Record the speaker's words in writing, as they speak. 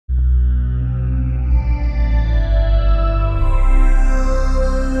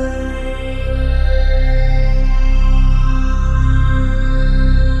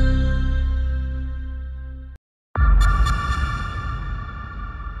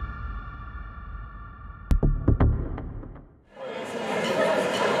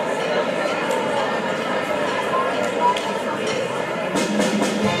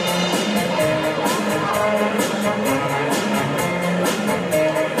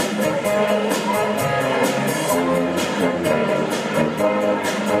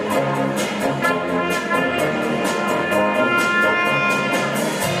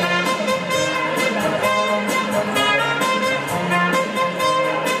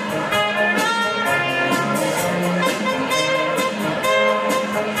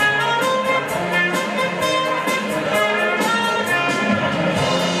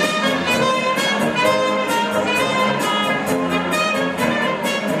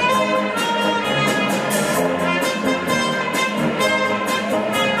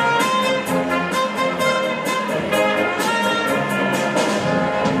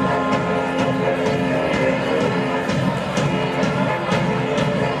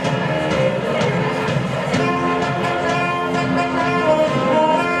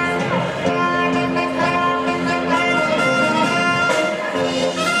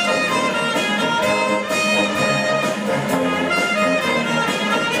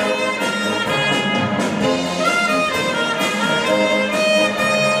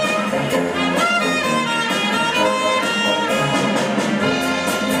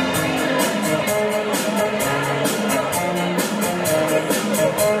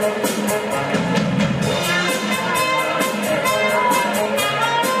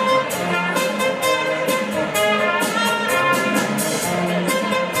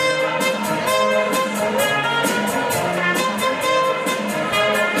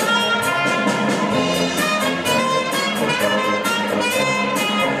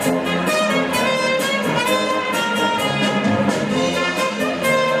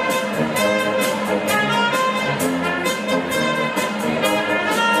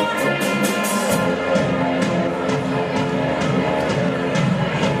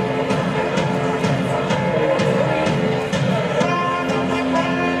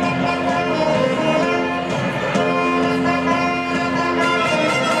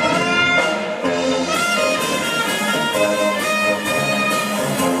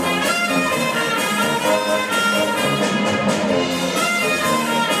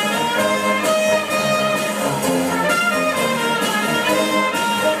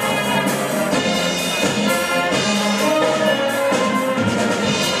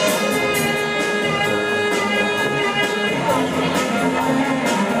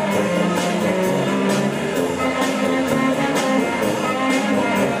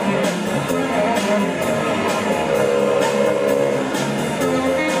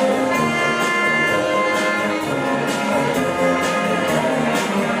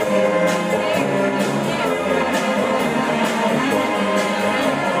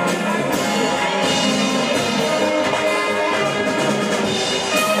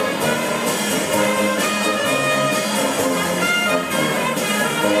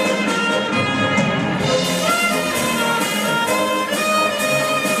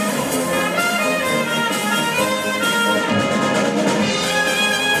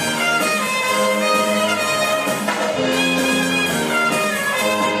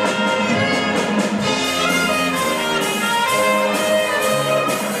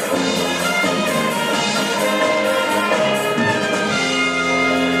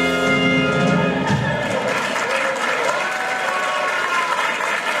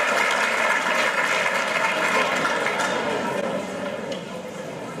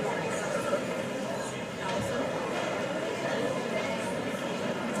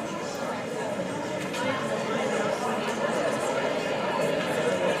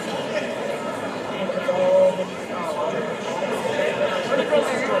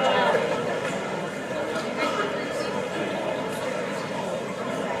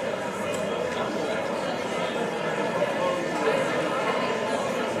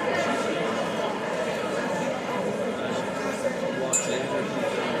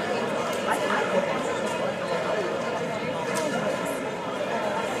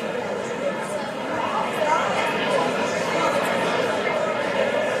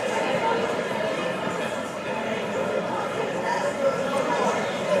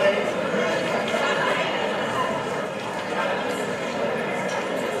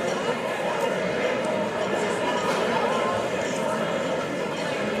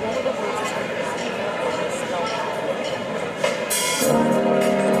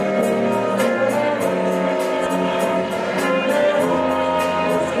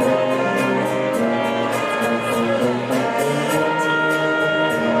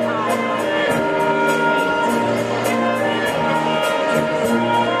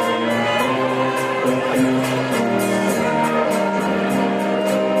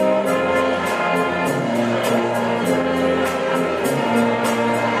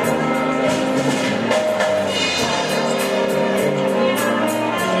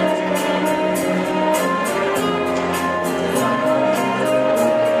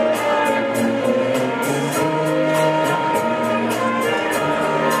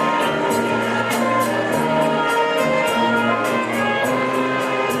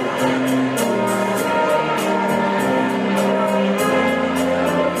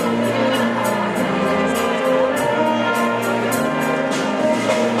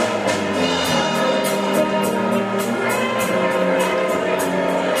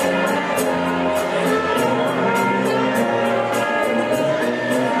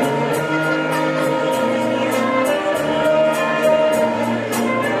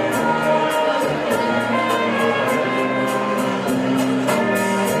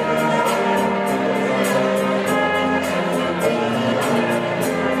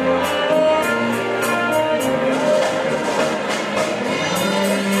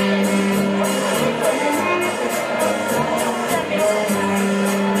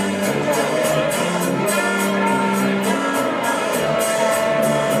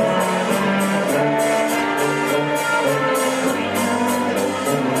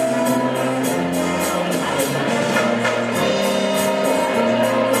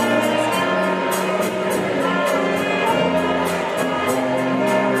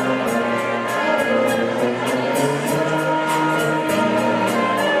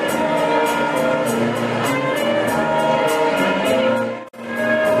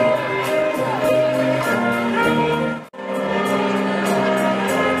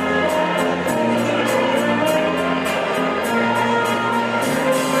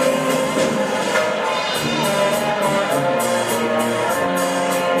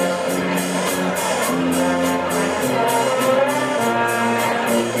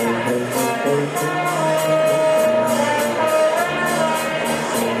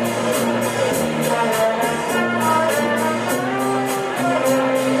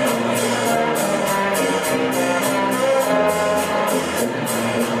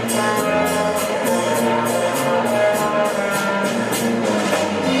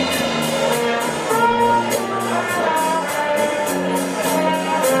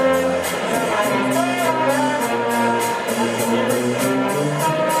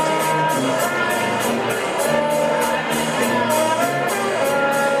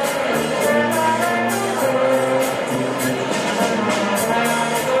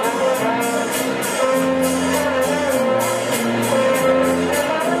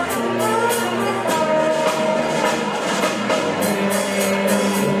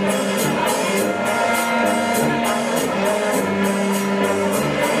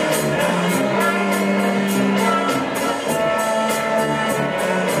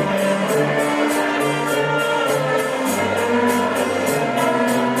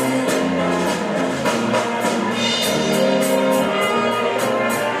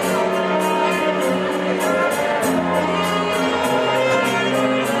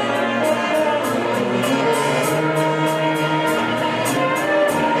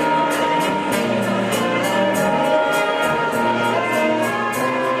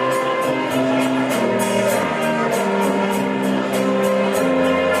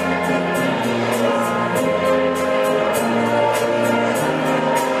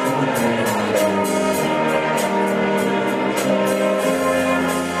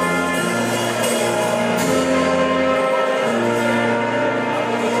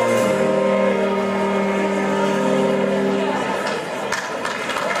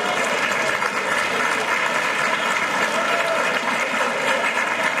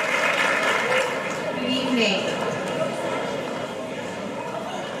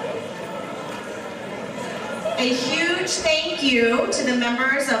thank you to the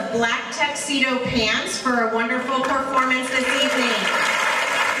members of Black Tuxedo Pants for a wonderful performance this evening.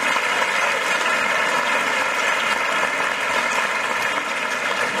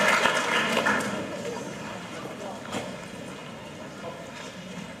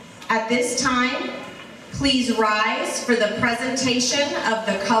 At this time, please rise for the presentation of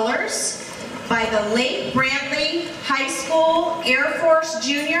the colors by the LakeBrantley High School Air Force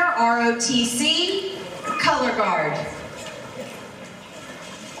Junior ROTC Color Guard.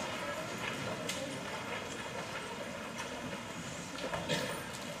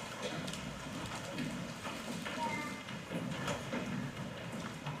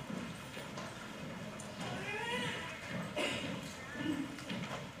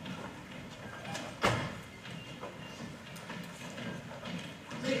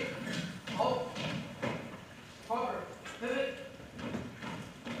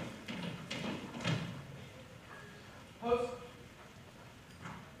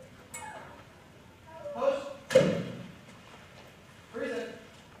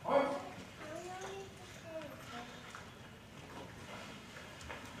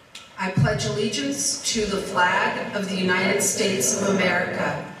 I pledge allegiance to the flag of the United States of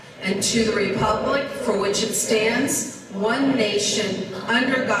America and to the republic for which it stands, one nation,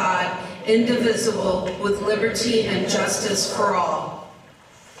 under God, indivisible, with liberty and justice for all.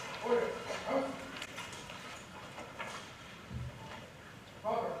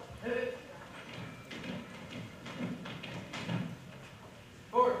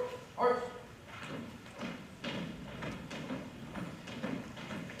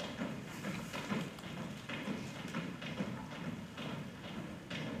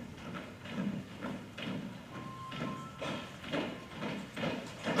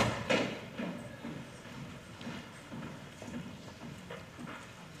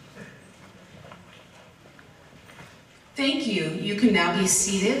 Thank you. You can now be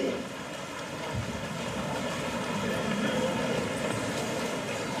seated.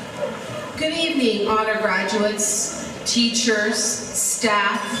 Good evening, honor graduates, teachers,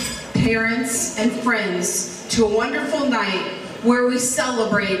 staff, parents, and friends to a wonderful night where we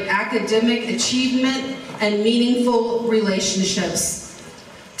celebrate academic achievement and meaningful relationships.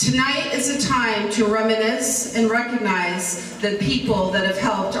 Tonight is a time to reminisce and recognize the people that have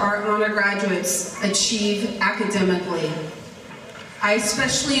helped our honor graduates achieve academically. I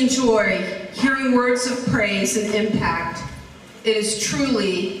especially enjoy hearing words of praise and impact. It is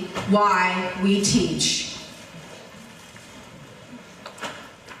truly why we teach.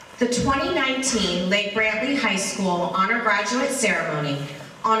 The 2019 LakeBrantley High School Honor Graduate Ceremony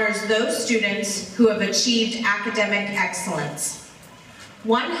honors those students who have achieved academic excellence.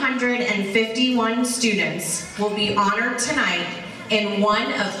 151 students will be honored tonight in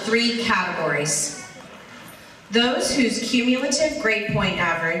one of three categories. Those whose cumulative grade point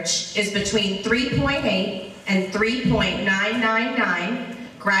average is between 3.8 and 3.999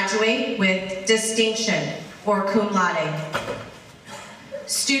 graduate with distinction, or cum laude.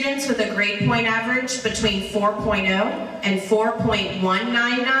 Students with a grade point average between 4.0 and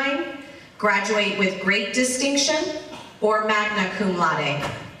 4.199 graduate with great distinction, or magna cum laude.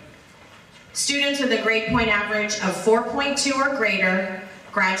 Students with a grade point average of 4.2 or greater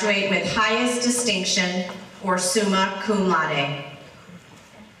graduate with highest distinction, or summa cum laude.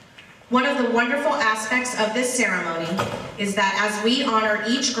 One of the wonderful aspects of this ceremony is that as we honor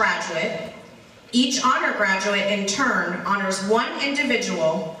each graduate honor graduate in turn honors one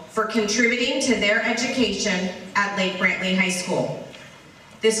individual for contributing to their education at LakeBrantley High School.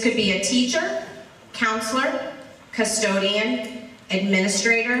 This could be a teacher, counselor, custodian,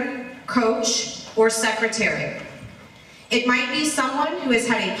 administrator, coach, or secretary. It might be someone who has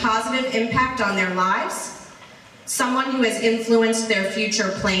had a positive impact on their lives, someone who has influenced their future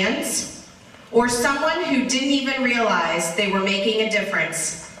plans, or someone who didn't even realize they were making a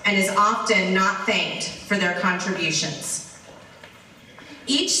difference and is often not thanked for their contributions.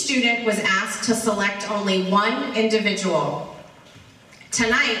 Each student was asked to select only one individual.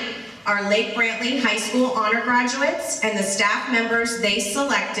 Tonight, our LakeBrantley High School honor graduates and the staff members they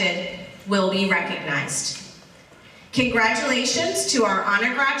selected will be recognized. Congratulations to our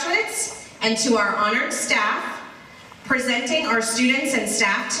honor graduates and to our honored staff. Presenting our students and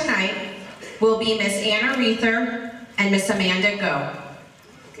staff tonight will be Miss Anna Reether and Miss Amanda Go.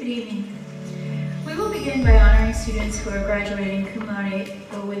 Good evening. We will begin by honoring students who are graduating cum laude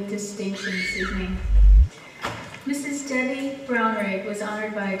or with distinction this evening. Mrs. Debbie Brownrigg was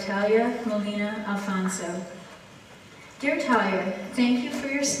honored by Talia Molina Alfonso. Dear Talia, thank you for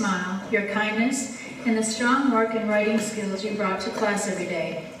your smile, your kindness, and the strong work and writing skills you brought to class every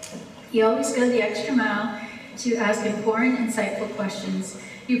day. You always go the extra mile to ask important, insightful questions.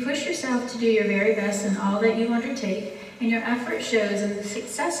 You push yourself to do your very best in all that you undertake, and your effort shows in the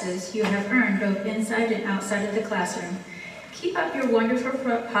successes you have earned both inside and outside of the classroom. Keep up your wonderful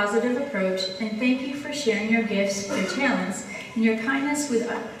positive approach, and thank you for sharing your gifts, your talents, and your kindness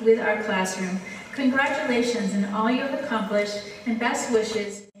with our classroom. Congratulations on all you have accomplished, and best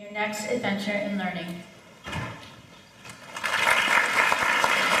wishes in your next adventure in learning.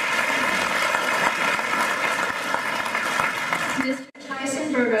 Mr.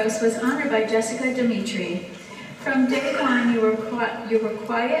 Tyson Burgos was honored by Jessica Dimitri. From day one, you were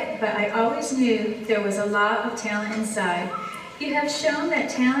quiet, but I always knew there was a lot of talent inside. You have shown that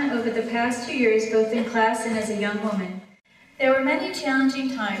talent over the past 2 years, both in class and as a young woman. There were many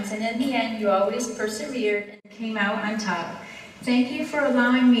challenging times, and in the end, you always persevered and came out on top. Thank you for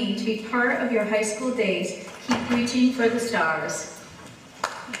allowing me to be part of your high school days. Keep reaching for the stars.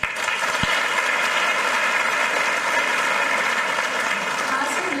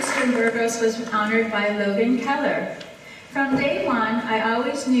 Mr. Burgos was honored by Logan Keller. From day one, I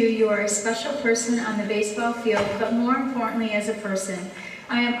always knew you were a special person on the baseball field, but more importantly as a person.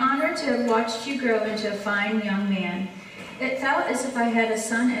 I am honored to have watched you grow into a fine young man. It felt as if I had a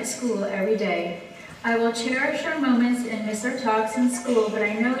son at school every day. I will cherish our moments and miss our talks in school, but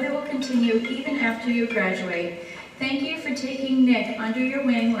I know they will continue even after you graduate. Thank you for taking Nick under your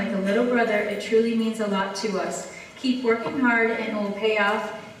wing like a little brother. It truly means a lot to us. Keep working hard and it will pay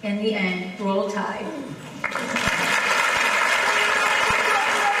off in the end. Roll Tide.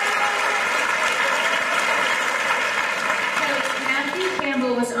 Matthew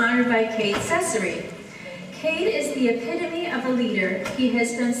Campbell was honored by Kate Cesare. Kate is the epitome of a leader. He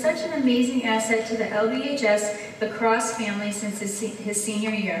has been such an amazing asset to the LBHS lacrosse family since his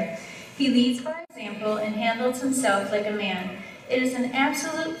senior year. He leads by example and handles himself like a man. It is an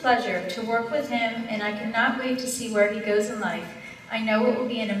absolute pleasure to work with him, and I cannot wait to see where he goes in life. I know it will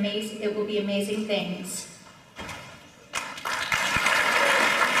be amazing things.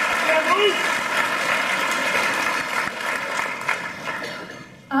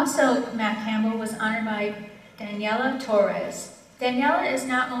 Also, Matt Campbell was honored by Daniela Torres. Daniela is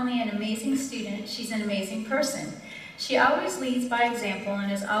not only an amazing student, she's an amazing person. She always leads by example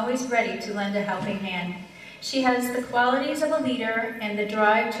and is always ready to lend a helping hand. She has the qualities of a leader and the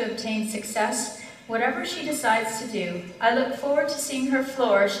drive to obtain success, whatever she decides to do. I look forward to seeing her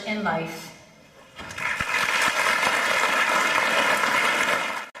flourish in life.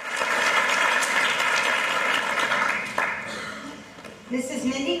 Mrs.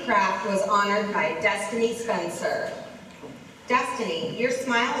 Mindy Kraft was honored by Destiny Spencer. Destiny, your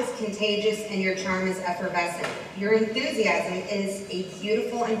smile is contagious and your charm is effervescent. Your enthusiasm is a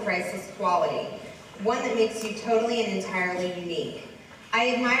beautiful and priceless quality, one that makes you totally and entirely unique.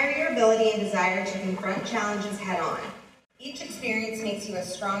 I admire your ability and desire to confront challenges head-on. Each experience makes you a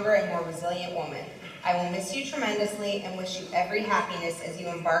stronger and more resilient woman. I will miss you tremendously and wish you every happiness as you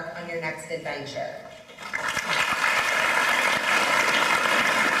embark on your next adventure.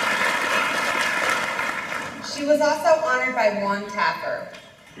 She was also honored by Juan Tapper.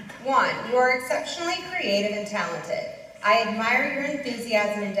 Juan, you are exceptionally creative and talented. I admire your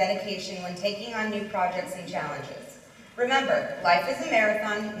enthusiasm and dedication when taking on new projects and challenges. Remember, life is a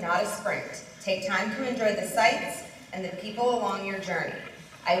marathon, not a sprint. Take time to enjoy the sights and the people along your journey.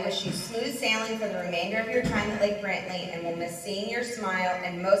 I wish you smooth sailing for the remainder of your time at LakeBrantley and will miss seeing your smile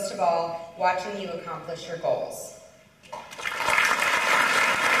and most of all, watching you accomplish your goals.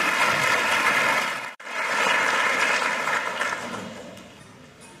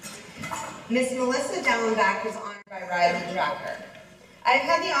 Miss Melissa Dellenbach was honored by Riley Drucker. I've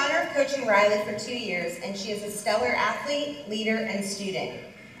had the honor of coaching Riley for 2 years, and she is a stellar athlete, leader, and student.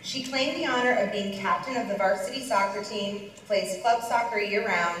 She claimed the honor of being captain of the varsity soccer team, plays club soccer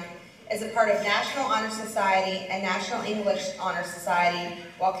year-round, is a part of National Honor Society and National English Honor Society,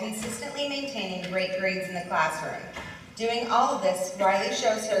 while consistently maintaining great grades in the classroom. Doing all of this, Riley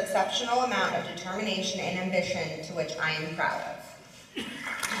shows her exceptional amount of determination and ambition, to which I am proud of.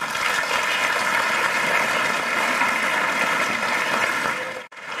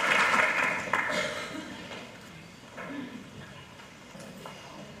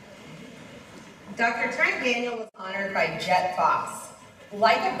 Dr. Trent Daniel was honored by Jet Boss.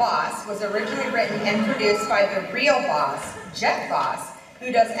 Like a Boss was originally written and produced by the real boss, Jet Boss,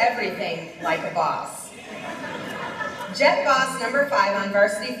 who does everything like a boss. Jet Boss number 5 on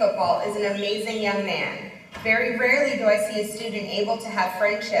varsity football is an amazing young man. Very rarely do I see a student able to have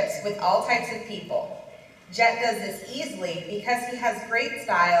friendships with all types of people. Jet does this easily because he has great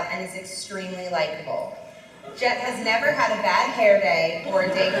style and is extremely likable. Jet has never had a bad hair day or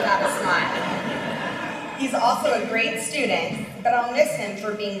a day without a smile. He's also a great student, but I'll miss him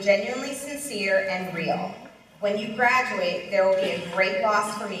for being genuinely sincere and real. When you graduate, there will be a great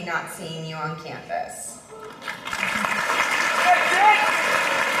loss for me not seeing you on campus.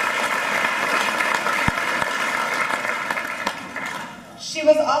 She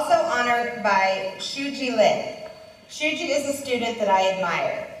was also honored by Shuji Lin. Shuji is a student that I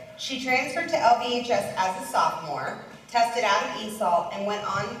admire. She transferred to LVHS as a sophomore, tested out of ESOL, and went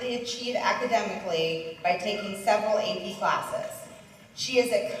on to achieve academically by taking several AP classes. She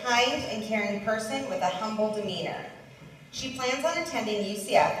is a kind and caring person with a humble demeanor. She plans on attending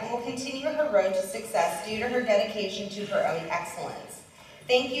UCF and will continue her road to success due to her dedication to her own excellence.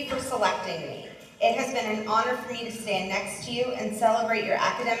 Thank you for selecting me. It has been an honor for me to stand next to you and celebrate your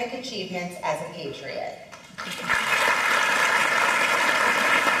academic achievements as a Patriot.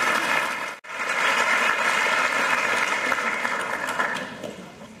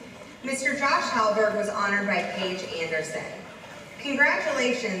 Mr. Josh Halberg was honored by Paige Anderson.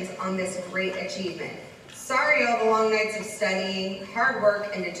 Congratulations on this great achievement. Sorry all the long nights of studying, hard work,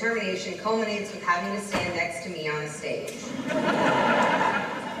 and determination culminates with having to stand next to me on a stage.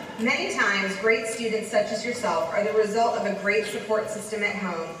 Many times, great students such as yourself are the result of a great support system at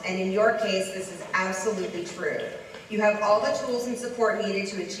home, and in your case, this is absolutely true. You have all the tools and support needed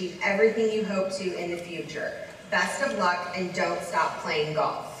to achieve everything you hope to in the future. Best of luck, and don't stop playing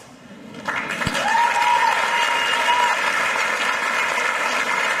golf.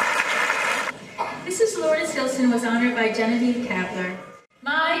 Mrs. Lourdes Hilson was honored by Genevieve Kapler.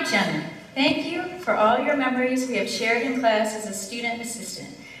 My Jenna, thank you for all your memories we have shared in class as a student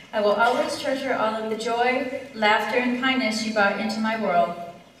assistant. I will always treasure all of the joy, laughter, and kindness you brought into my world.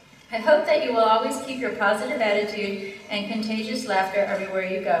 I hope that you will always keep your positive attitude and contagious laughter everywhere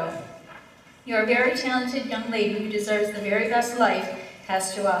you go. You are a very talented young lady who deserves the very best life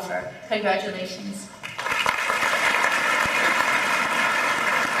has to offer. Congratulations.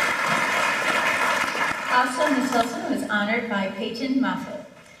 Also, Ms. Hilson was honored by Peyton Moffett.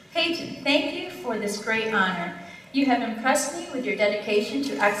 Peyton, thank you for this great honor. You have impressed me with your dedication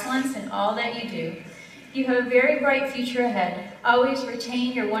to excellence in all that you do. You have a very bright future ahead. Always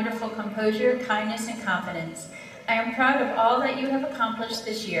retain your wonderful composure, kindness, and confidence. I am proud of all that you have accomplished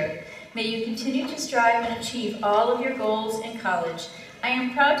this year. May you continue to strive and achieve all of your goals in college. I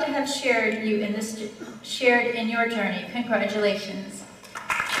am proud to have shared in your journey. Congratulations.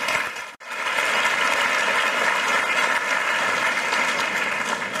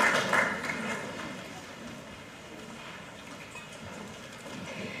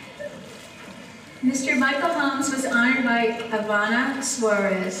 Mr. Michael Holmes was honored by Ivana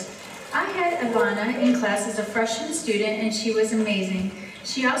Suarez. I had Ivana in class as a freshman student, and she was amazing.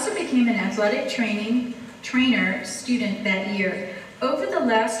 She also became an athletic trainer student that year. Over the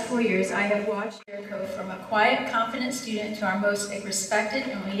last 4 years, I have watched her go from a quiet, confident student to our most respected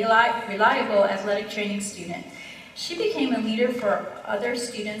and reliable athletic training student. She became a leader for other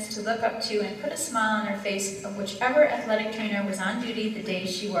students to look up to and put a smile on her face of whichever athletic trainer was on duty the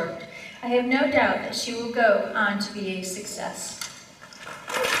days she worked. I have no doubt that she will go on to be a success.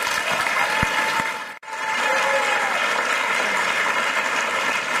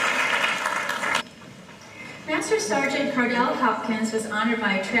 Master Sergeant Cardell Hopkins was honored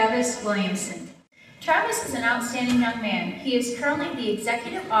by Travis Williamson. Travis is an outstanding young man. He is currently the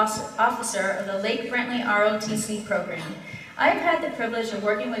Executive Officer of the LakeBrantley ROTC program. I have had the privilege of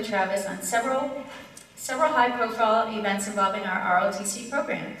working with Travis on several high-profile events involving our ROTC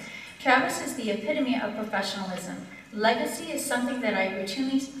program. Travis is the epitome of professionalism. Legacy is something that I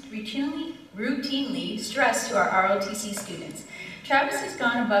routinely stress to our ROTC students. Travis has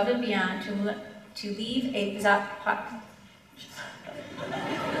gone above and beyond to leave a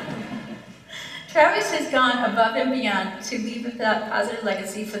positive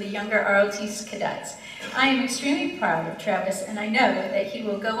legacy for the younger ROTC cadets. I am extremely proud of Travis, and I know that he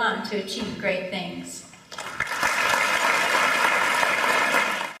will go on to achieve great things.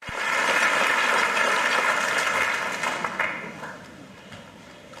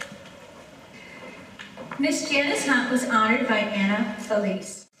 Miss Janice Hunt was honored by Anna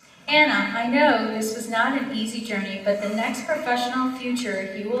Felice. Anna, I know this was not an easy journey, but the next professional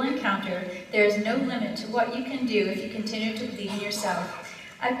future you will encounter, there is no limit to what you can do if you continue to believe in yourself.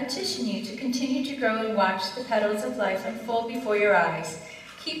 I petition you to continue to grow and watch the petals of life unfold before your eyes.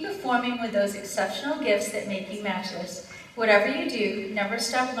 Keep performing with those exceptional gifts that make you matchless. Whatever you do, never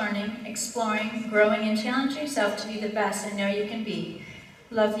stop learning, exploring, growing, and challenging yourself to be the best I know you can be.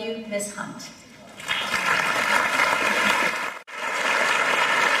 Love you, Miss Hunt.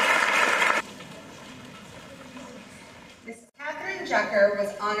 Mrs. Catherine Jucker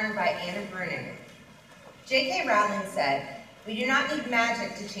was honored by Anna Bruning. J.K. Rowling said, "We do not need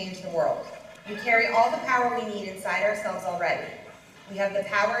magic to change the world. We carry all the power we need inside ourselves already. We have the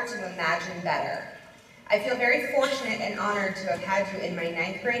power to imagine better." I feel very fortunate and honored to have had you in my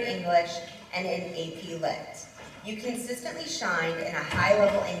 9th grade English and in AP Lit. You consistently shined in a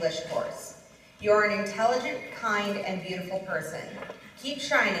high-level English course. You are an intelligent, kind, and beautiful person. Keep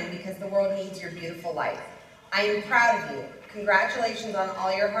shining because the world needs your beautiful light. I am proud of you. Congratulations on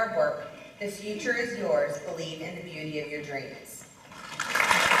all your hard work. The future is yours. Believe in the beauty of your dreams.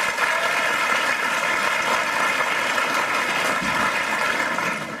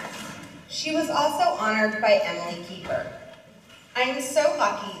 She was also honored by Emily Keeper. I am so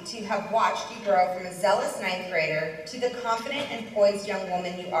lucky to have watched you grow from a zealous 9th grader to the confident and poised young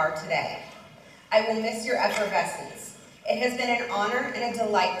woman you are today. I will miss your effervescence. It has been an honor and a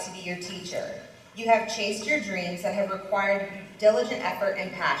delight to be your teacher. You have chased your dreams that have required diligent effort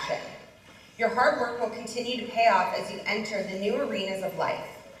and passion. Your hard work will continue to pay off as you enter the new arenas of life.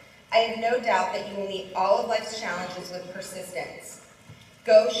 I have no doubt that you will meet all of life's challenges with persistence.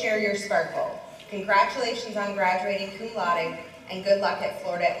 Go share your sparkle. Congratulations on graduating cum laude, and good luck at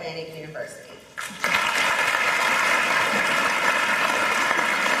Florida Atlantic University.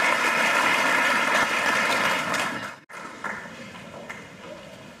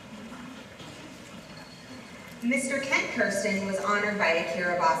 Mr. Kent Kirsten was honored by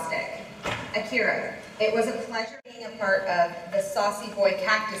Akira Bostic. Akira, it was a pleasure being a part of the Saucy Boy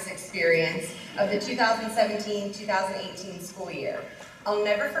Cactus experience of the 2017-2018 school year. I'll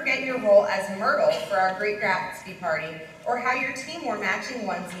never forget your role as Myrtle for our Great Gatsby party, or how your team wore matching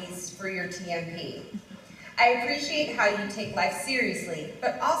onesies for your TMP. I appreciate how you take life seriously,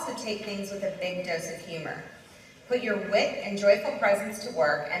 but also take things with a big dose of humor. Put your wit and joyful presence to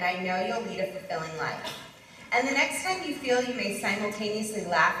work, and I know you'll lead a fulfilling life. And the next time you feel you may simultaneously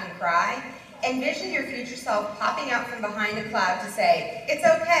laugh and cry, envision your future self popping out from behind a cloud to say, "It's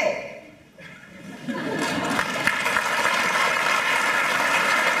okay."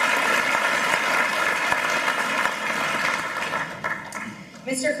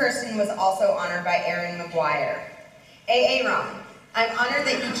 Mr. Kirsten was also honored by Aaron McGuire. Aaron, I'm honored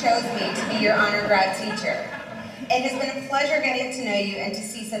that you chose me to be your honor grad teacher. It has been a pleasure getting to know you and to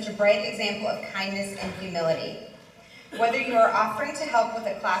see such a bright example of kindness and humility. Whether you are offering to help with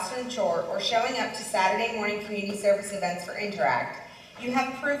a classroom chore or showing up to Saturday morning community service events for Interact, you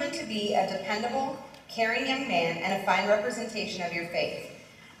have proven to be a dependable, caring young man and a fine representation of your faith.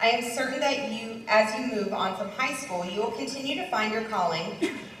 I am certain that as you move on from high school, you will continue to find your calling,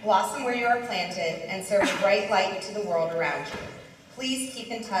 blossom where you are planted, and serve a bright light to the world around you. Please keep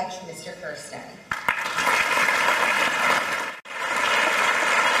in touch, Mr. Kirsten.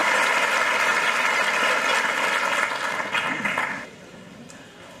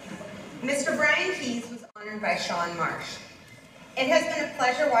 Mr. Brian Keys was honored by Sean Marsh. It has been a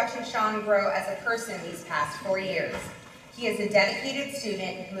pleasure watching Sean grow as a person these past 4 years. He is a dedicated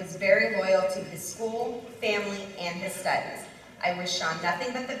student who is very loyal to his school, family, and his studies. I wish Sean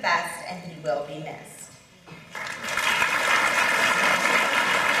nothing but the best, and he will be missed.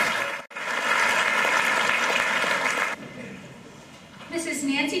 Mrs.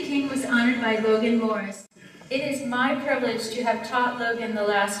 Nancy King was honored by Logan Morris. It is my privilege to have taught Logan the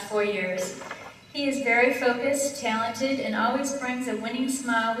last 4 years. He is very focused, talented, and always brings a winning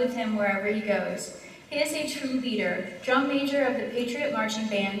smile with him wherever he goes. He is a true leader, drum major of the Patriot Marching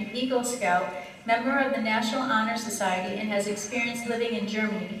Band, Eagle Scout, member of the National Honor Society, and has experience living in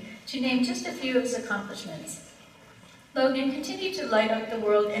Germany, to name just a few of his accomplishments. Logan, continue to light up the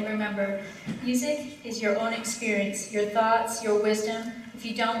world, and remember, music is your own experience, your thoughts, your wisdom. If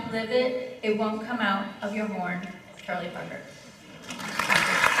you don't live it, it won't come out of your horn. Charlie Parker.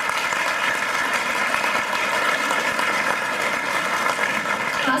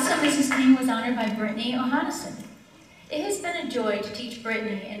 Also, Mrs. King was honored by Brittany O'Hannesson. It has been a joy to teach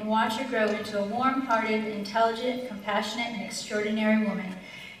Brittany and watch her grow into a warm-hearted, intelligent, compassionate, and extraordinary woman.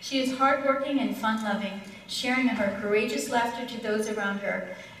 She is hardworking and fun-loving, sharing her courageous laughter to those around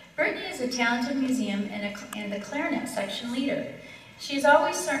her. Brittany is a talented museum and the clarinet section leader. She is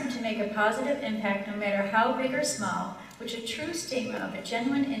always certain to make a positive impact no matter how big or small, which is a true statement of a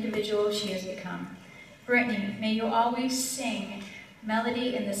genuine individual she has become. Brittany, may you always sing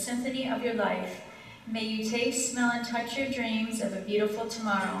melody in the symphony of your life. May you taste, smell, and touch your dreams of a beautiful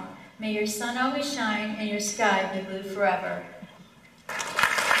tomorrow. May your sun always shine and your sky be blue forever.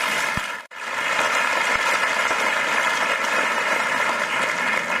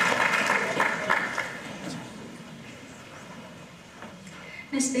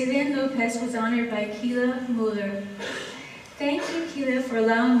 Ms. Vivian Lopez was honored by Keila Mueller. Thank you, Keela, for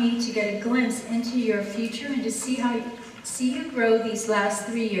allowing me to get a glimpse into your future and to see you grow these last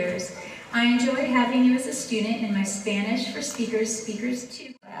 3 years. I enjoyed having you as a student in my Spanish for Speakers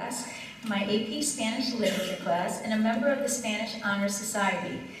 2 class, my AP Spanish Literature class, and a member of the Spanish Honor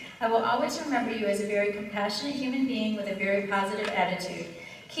Society. I will always remember you as a very compassionate human being with a very positive attitude.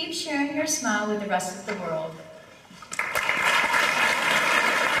 Keep sharing your smile with the rest of the world.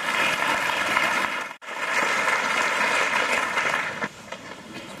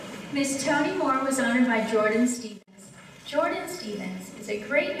 Miss Toni Moore was honored by Jordan Stevens. Jordan Stevens is a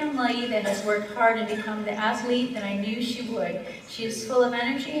great young lady that has worked hard and become the athlete that I knew she would. She is full of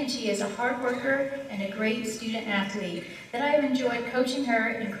energy and she is a hard worker and a great student athlete that I have enjoyed coaching her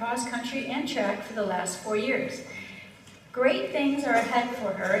in cross country and track for the last 4 years. Great things are ahead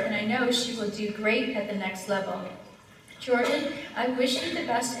for her and I know she will do great at the next level. Jordan, I wish you the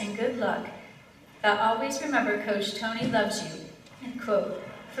best and good luck. But always remember Coach Toni loves you. End quote.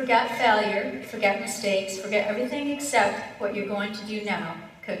 Forget failure, forget mistakes, forget everything except what you're going to do now,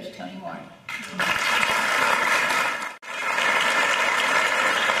 Coach Toni Moore.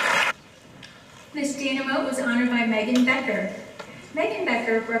 Miss Dana Moat was honored by Megan Becker. Megan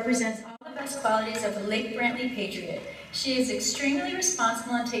Becker represents all the best qualities of a LakeBrantley Patriot. She is extremely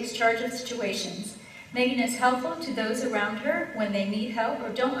responsible and takes charge of situations. Megan is helpful to those around her when they need help or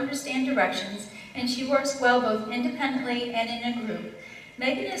don't understand directions, and she works well both independently and in a group.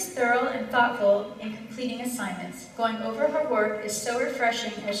 Megan is thorough and thoughtful in completing assignments. Going over her work is so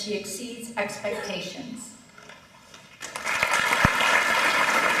refreshing as she exceeds expectations.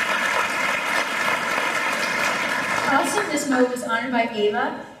 Also, Ms. Moe was honored by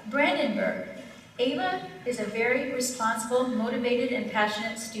Ava Brandenburg. Ava is a very responsible, motivated, and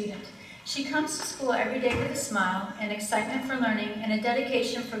passionate student. She comes to school every day with a smile, an excitement for learning, and a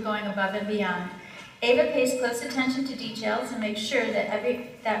dedication for going above and beyond. Ava pays close attention to details and makes sure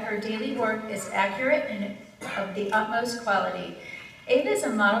that her daily work is accurate and of the utmost quality. Ava is a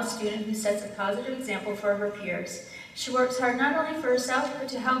model student who sets a positive example for her peers. She works hard not only for herself, but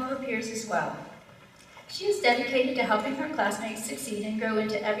to help her peers as well. She is dedicated to helping her classmates succeed and grow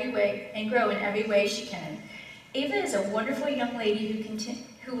in every way she can. Ava is a wonderful young lady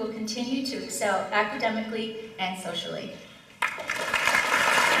who will continue to excel academically and socially.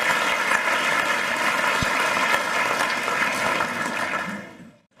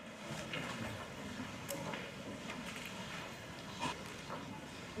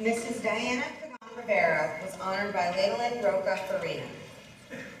 Mrs. Diana Pagan Rivera was honored by Ladelyn Roca Farina.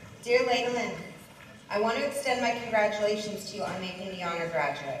 Dear Ladelyn, I want to extend my congratulations to you on making the honor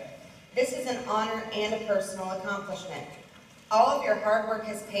graduate. This is an honor and a personal accomplishment. All of your hard work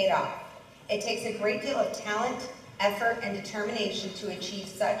has paid off. It takes a great deal of talent, effort, and determination to achieve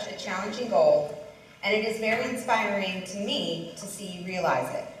such a challenging goal, and it is very inspiring to me to see you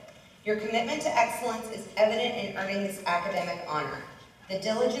realize it. Your commitment to excellence is evident in earning this academic honor. The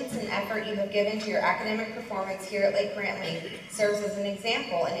diligence and effort you have given to your academic performance here at LakeBrantley serves as an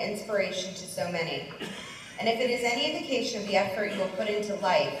example and inspiration to so many. And if it is any indication of the effort you will put into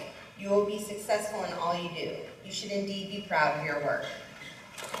life, you will be successful in all you do. You should indeed be proud of your work.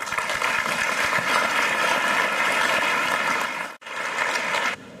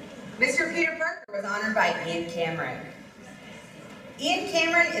 Mr. Peter Parker was honored by Ian Cameron. Ian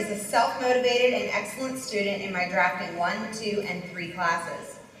Cameron is a self-motivated and excellent student in my drafting 1, 2, and 3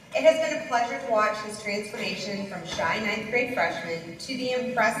 classes. It has been a pleasure to watch his transformation from shy 9th grade freshman to the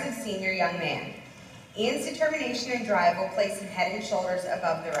impressive senior young man. Ian's determination and drive will place him head and shoulders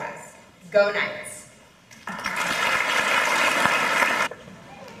above the rest. Go Knights!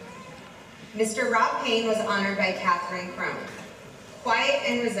 Mr. Rob Payne was honored by Catherine Crone. Quiet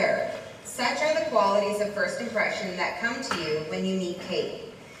and reserved. Such are the qualities of first impression that come to you when you meet Kate.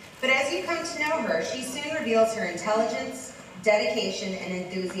 But as you come to know her, she soon reveals her intelligence, dedication, and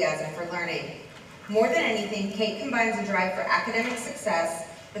enthusiasm for learning. More than anything, Kate combines a drive for academic success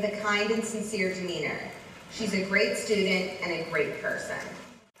with a kind and sincere demeanor. She's a great student and a great person.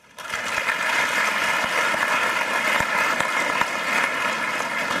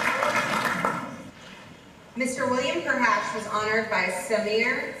 Mr. William Perhash was honored by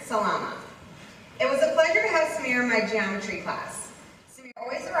Samir Salama. It was a pleasure to have Samir in my geometry class. Samir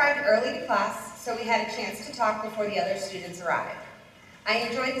always arrived early to class, so we had a chance to talk before the other students arrived. I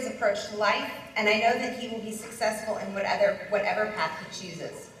enjoyed his approach to life, and I know that he will be successful in whatever path he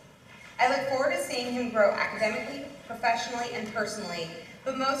chooses. I look forward to seeing him grow academically, professionally, and personally,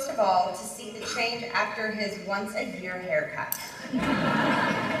 but most of all, to see the change after his once-a-year haircut.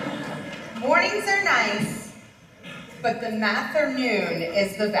 Mornings are nice, but the mathternoon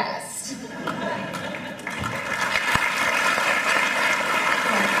is the best.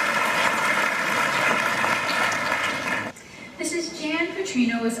 Jan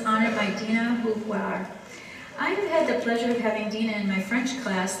Petrino was honored by Dina Houvoir. I have had the pleasure of having Dina in my French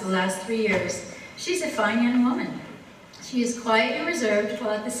class the last 3 years. She's a fine young woman. She is quiet and reserved,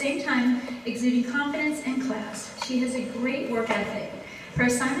 while at the same time exuding confidence in class. She has a great work ethic. Her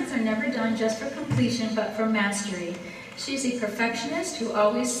assignments are never done just for completion, but for mastery. She is a perfectionist who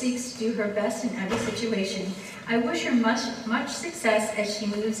always seeks to do her best in every situation. I wish her much success as she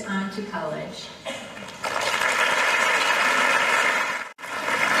moves on to college.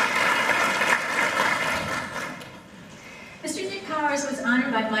 Mr. Nick Powers was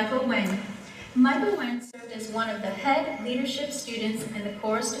honored by Michael Nguyen. Michael Nguyen served as one of the head leadership students in the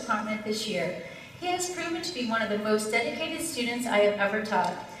chorus department this year. He has proven to be one of the most dedicated students I have ever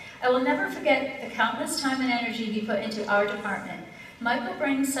taught. I will never forget the countless time and energy he put into our department. Michael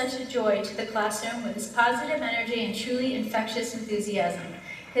brings such a joy to the classroom with his positive energy and truly infectious enthusiasm.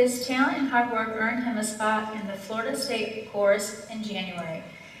 His talent and hard work earned him a spot in the Florida State Chorus in January.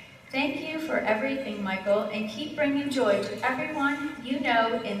 Thank you for everything, Michael, and keep bringing joy to everyone you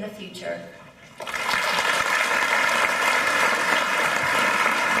know in the future.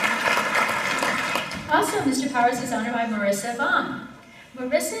 Also, Mr. Powers is honored by Marissa Vaughn.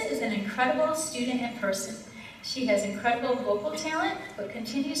 Marissa is an incredible student in person. She has incredible vocal talent, but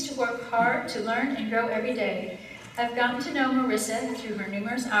continues to work hard to learn and grow every day. I've gotten to know Marissa through her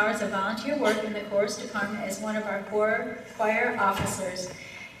numerous hours of volunteer work in the chorus department as one of our choir officers.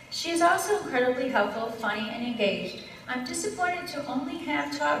 She is also incredibly helpful, funny, and engaged. I'm disappointed to only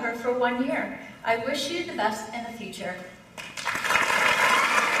have taught her for 1 year. I wish you the best in the future.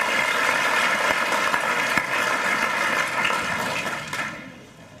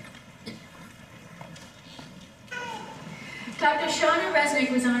 Dr. Shauna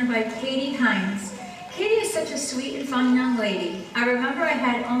Resnick was honored by Katie Hines. Katie is such a sweet and fun young lady. I remember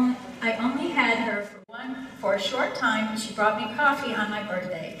I only had her for a short time, and she brought me coffee on my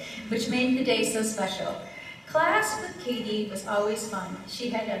birthday, which made the day so special. Class with Katie was always fun. She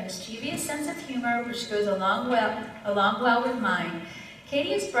had a mischievous sense of humor, which goes along well with mine.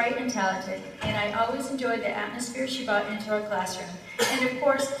 Katie is bright and talented, and I always enjoyed the atmosphere she brought into our classroom. And of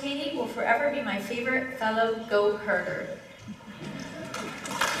course, Katie will forever be my favorite fellow go-herder.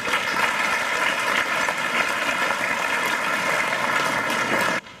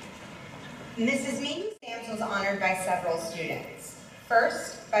 Mrs. Meaden Sams was honored by several students.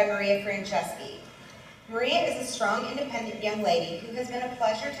 First, by Maria Franceschi. Maria is a strong, independent young lady who has been a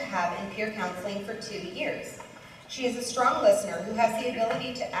pleasure to have in peer counseling for 2 years. She is a strong listener who has the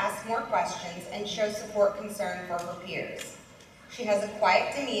ability to ask more questions and show support concern for her peers. She has a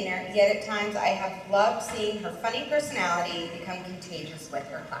quiet demeanor, yet at times I have loved seeing her funny personality become contagious with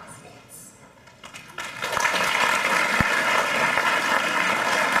her classmates.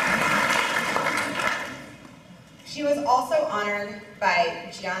 She was also honored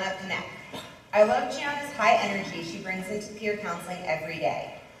by Gianna Panek. I love Gianna's high energy she brings into peer counseling every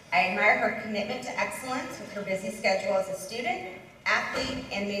day. I admire her commitment to excellence with her busy schedule as a student, athlete,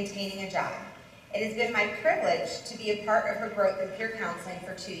 and maintaining a job. It has been my privilege to be a part of her growth in peer counseling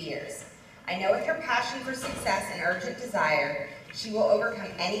for 2 years. I know with her passion for success and urgent desire, she will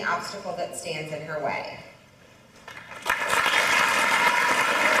overcome any obstacle that stands in her way.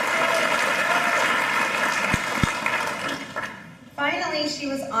 Finally, she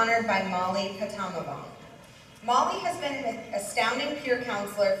was honored by Molly Katamabong. Molly has been an astounding peer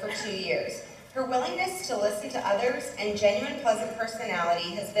counselor for 2 years. Her willingness to listen to others and genuine pleasant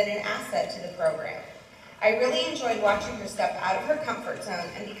personality has been an asset to the program. I really enjoyed watching her step out of her comfort zone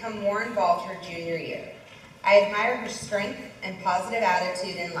and become more involved her junior year. I admire her strength and positive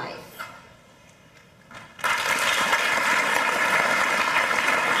attitude in life.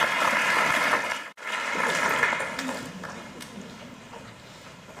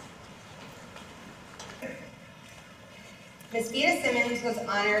 Ms. Vita Simmons was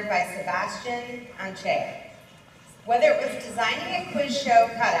honored by Sebastian Anche. Whether it was designing a quiz show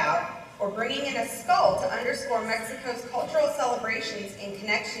cutout or bringing in a skull to underscore Mexico's cultural celebrations in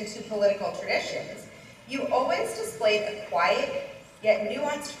connection to political traditions, you always displayed a quiet yet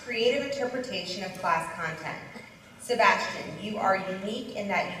nuanced creative interpretation of class content. Sebastian, you are unique in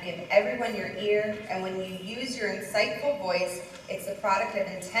that you give everyone your ear, and when you use your insightful voice, it's the product of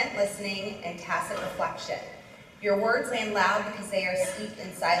intent listening and tacit reflection. Your words land loud because they are steeped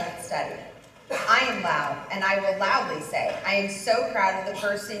in silent study. I am loud, and I will loudly say, I am so proud of the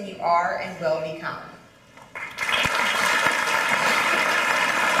person you are and will become.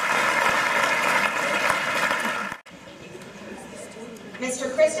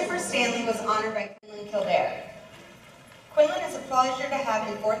 Mr. Christopher Stanley was honored by Quinlan Kildare. Quinlan is a pleasure to have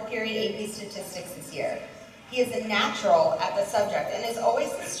in 4th period AP Statistics this year. He is a natural at the subject and is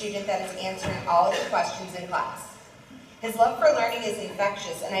always the student that is answering all of the questions in class. His love for learning is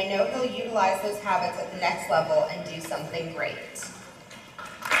infectious, and I know he'll utilize those habits at the next level and do something great.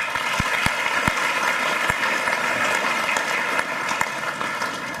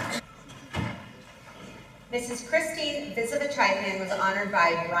 Mrs. Christine Visavachaipan was honored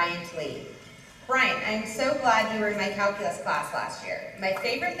by Bryant Lee. Bryant, I am so glad you were in my calculus class last year. My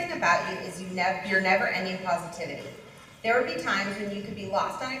favorite thing about you is your never-ending positivity. There would be times when you could be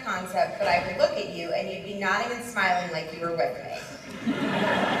lost on a concept, but I would look at you and you'd be nodding and smiling like you were with me.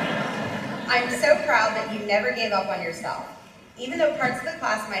 I'm so proud that you never gave up on yourself. Even though parts of the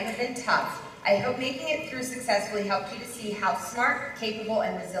class might have been tough, I hope making it through successfully helped you to see how smart, capable,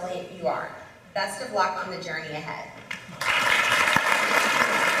 and resilient you are. Best of luck on the journey ahead.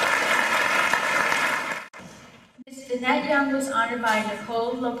 Ms. Danette Young was honored by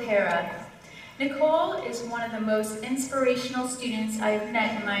Nicole Lopera. Nicole is one of the most inspirational students I have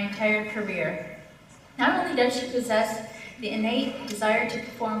met in my entire career. Not only does she possess the innate desire to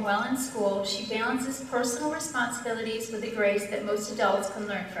perform well in school, she balances personal responsibilities with the grace that most adults can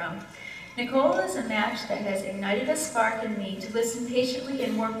learn from. Nicole is a match that has ignited a spark in me to listen patiently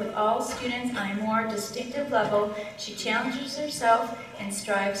and work with all students on a more distinctive level. She challenges herself and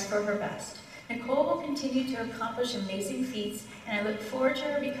strives for her best. Nicole will continue to accomplish amazing feats, and I look forward to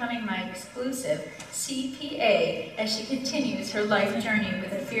her becoming my exclusive CPA as she continues her life journey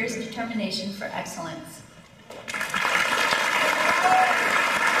with a fierce determination for excellence.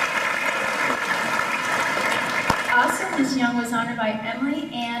 Also, Ms. Young was honored by Emily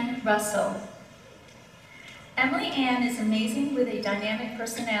Ann Russell. Emily Ann is amazing with a dynamic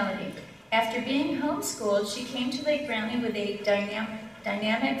personality. After being homeschooled, she came to LakeBrantley with a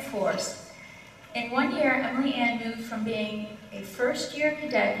dynamic force. In 1 year, Emily Ann moved from being a first-year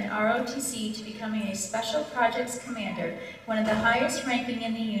cadet in ROTC to becoming a Special Projects Commander, one of the highest ranking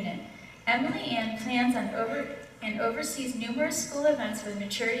in the unit. Emily Ann plans on and oversees numerous school events with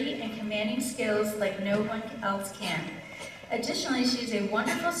maturity and commanding skills like no one else can. Additionally, she is a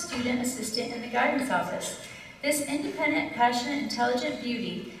wonderful student assistant in the guidance office. This independent, passionate, intelligent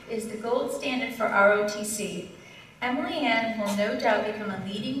beauty is the gold standard for ROTC. Emily Ann will no doubt become a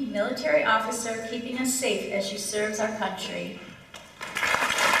leading military officer, keeping us safe as she serves our country.